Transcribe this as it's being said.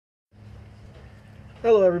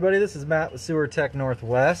Hello everybody, this is Matt with Sewer Tech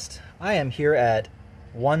Northwest. I am here at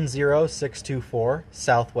 10624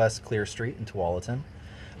 Southwest Clear Street in Tualatin.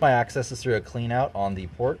 My access is through a clean out on the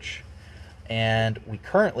porch, and we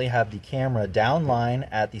currently have the camera downline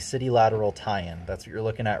at the city lateral tie-in. That's what you're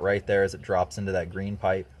looking at right there as it drops into that green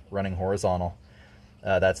pipe running horizontal.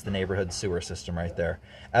 That's the neighborhood sewer system right there.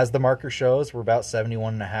 As the marker shows, we're about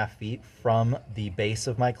 71.5 feet from the base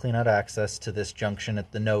of my cleanout access to this junction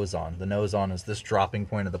at the nose on. The nose on is this dropping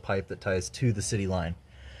point of the pipe that ties to the city line.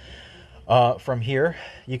 From here,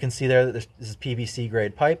 you can see there that this is PVC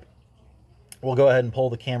grade pipe. We'll go ahead and pull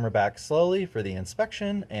the camera back slowly for the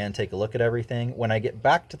inspection and take a look at everything. When I get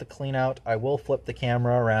back to the cleanout, I will flip the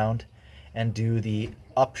camera around and do the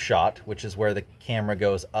upshot, which is where the camera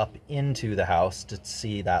goes up into the house to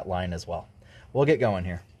see that line as well. We'll get going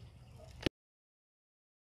here.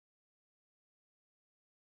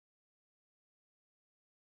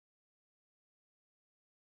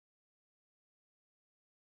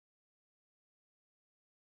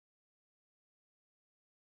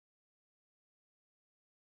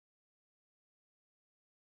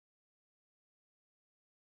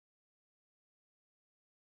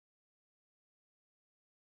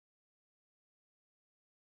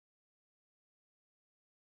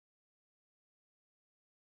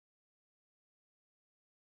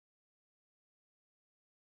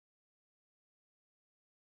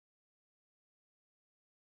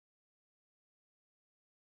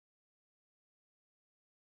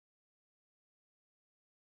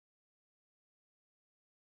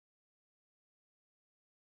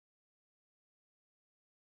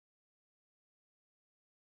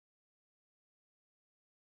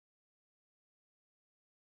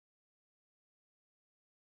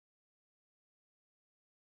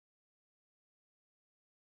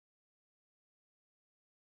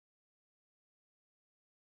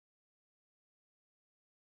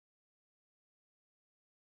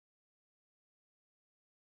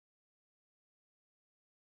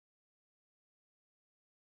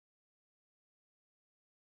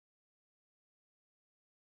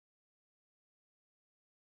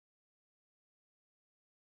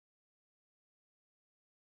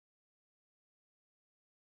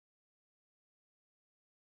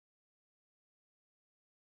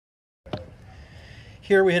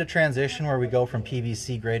 Here we hit a transition where we go from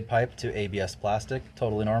PVC grade pipe to ABS plastic,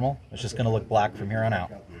 totally normal. It's just going to look black from here on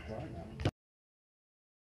out.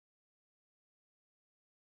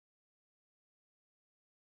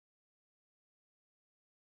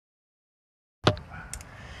 You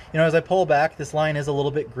know, as I pull back, this line is a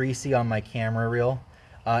little bit greasy on my camera reel,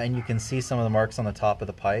 and you can see some of the marks on the top of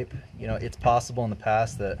the pipe. You know, it's possible in the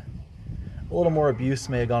past that a little more abuse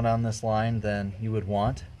may have gone down this line than you would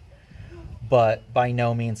want, but by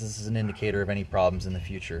no means this is an indicator of any problems in the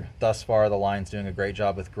future. Thus far, the line's doing a great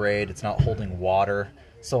job with grade. It's not holding water.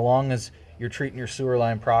 So long as you're treating your sewer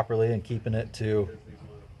line properly and keeping it to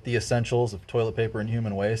the essentials of toilet paper and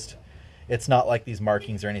human waste, it's not like these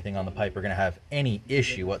markings or anything on the pipe are going to have any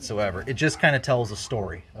issue whatsoever. It just kind of tells a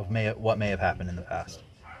story of what may have happened in the past.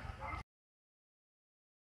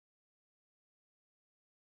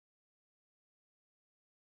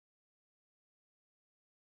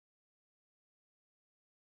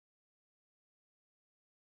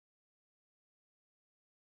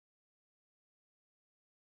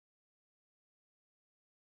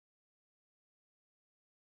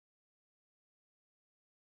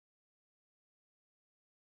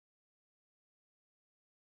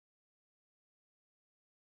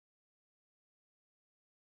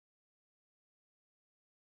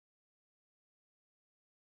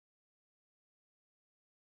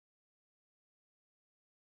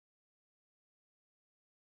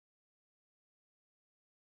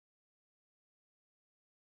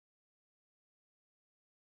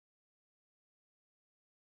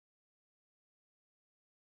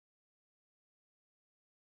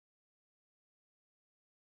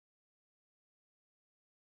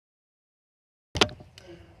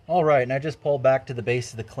 All right, and I just pulled back to the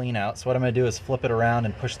base of the clean out. So what I'm going to do is flip it around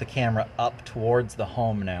and push the camera up towards the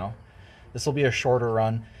home now. This will be a shorter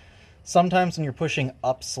run. Sometimes when you're pushing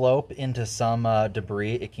upslope into some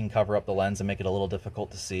debris, it can cover up the lens and make it a little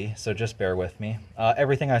difficult to see, so just bear with me.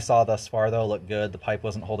 Everything I saw thus far, though, looked good. The pipe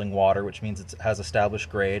wasn't holding water, which means it has established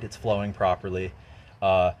grade. It's flowing properly.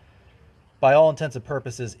 By all intents and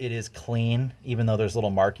purposes, it is clean, even though there's little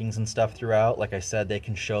markings and stuff throughout. Like I said, they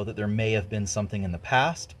can show that there may have been something in the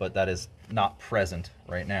past, but that is not present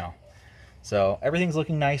right now. So everything's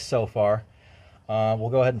looking nice so far. We'll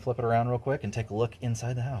go ahead and flip it around real quick and take a look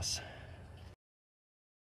inside the house.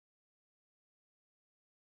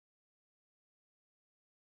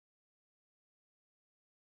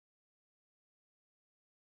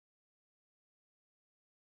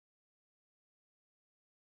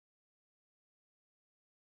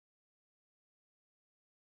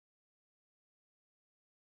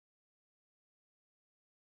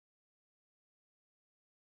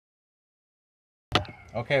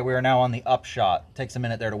 Okay, we are now on the upshot. It takes a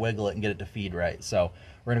minute there to wiggle it and get it to feed right. So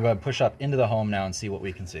we're gonna go ahead and push up into the home now and see what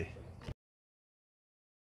we can see.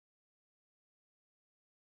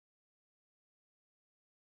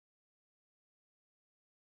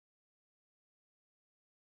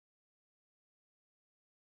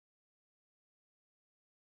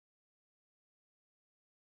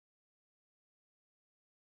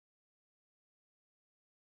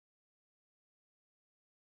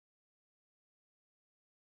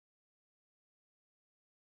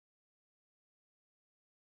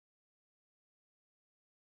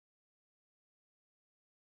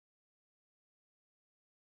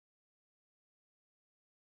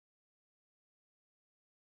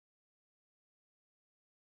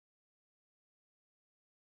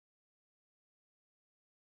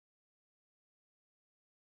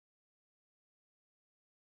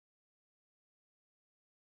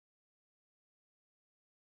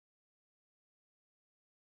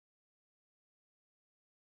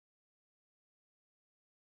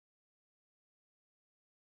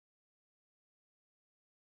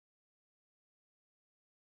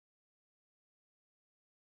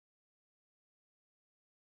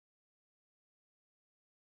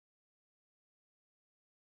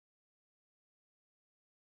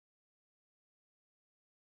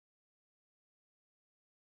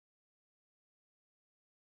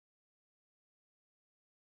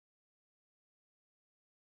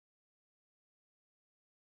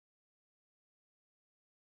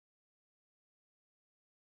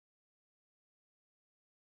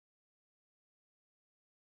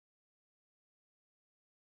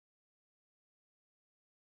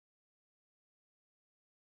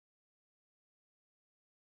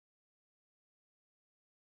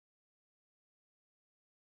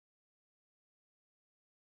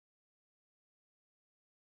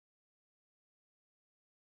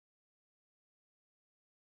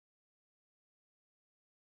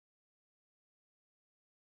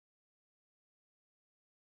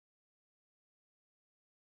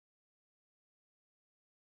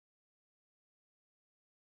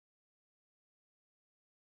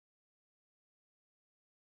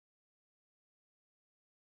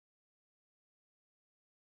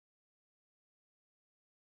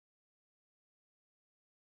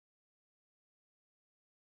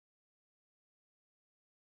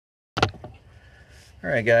 All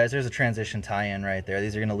right, guys, there's a transition tie-in right there.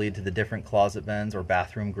 These are going to lead to the different closet bins or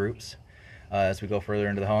bathroom groups as we go further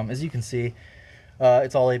into the home. As you can see,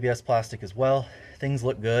 it's all ABS plastic as well. Things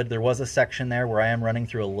look good. There was a section there where I am running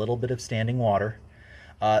through a little bit of standing water.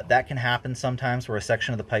 That can happen sometimes where a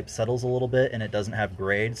section of the pipe settles a little bit and it doesn't have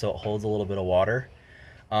grade, so it holds a little bit of water.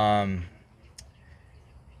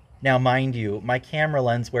 Now, mind you, my camera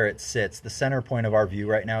lens where it sits, the center point of our view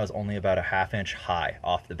right now is only about a ½ inch high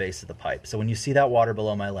off the base of the pipe. So when you see that water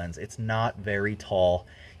below my lens, it's not very tall.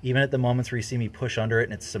 Even at the moments where you see me push under it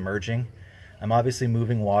and it's submerging, I'm obviously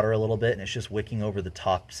moving water a little bit and it's just wicking over the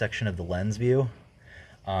top section of the lens view.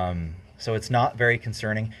 So it's not very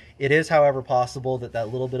concerning. It is, however, possible that that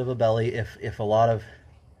little bit of a belly, if a lot of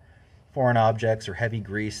foreign objects or heavy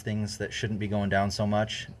grease, things that shouldn't be going down so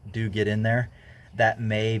much, do get in there, that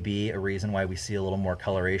may be a reason why we see a little more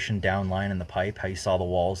coloration downline in the pipe, how you saw the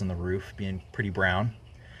walls and the roof being pretty brown.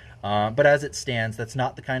 But as it stands, that's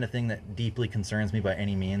not the kind of thing that deeply concerns me by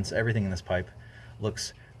any means. Everything in this pipe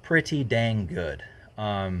looks pretty dang good.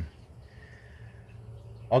 I'll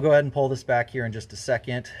go ahead and pull this back here in just a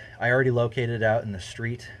second. I already located it out in the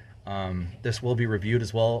street. This will be reviewed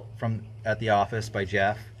as well at the office by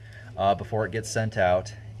Jeff before it gets sent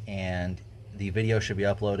out, and the video should be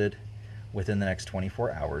uploaded within the next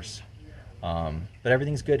 24 hours. But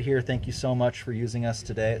everything's good here. Thank you so much for using us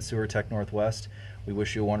today at Sewer Tech Northwest. We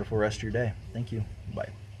wish you a wonderful rest of your day. Thank you.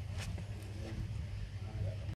 Bye.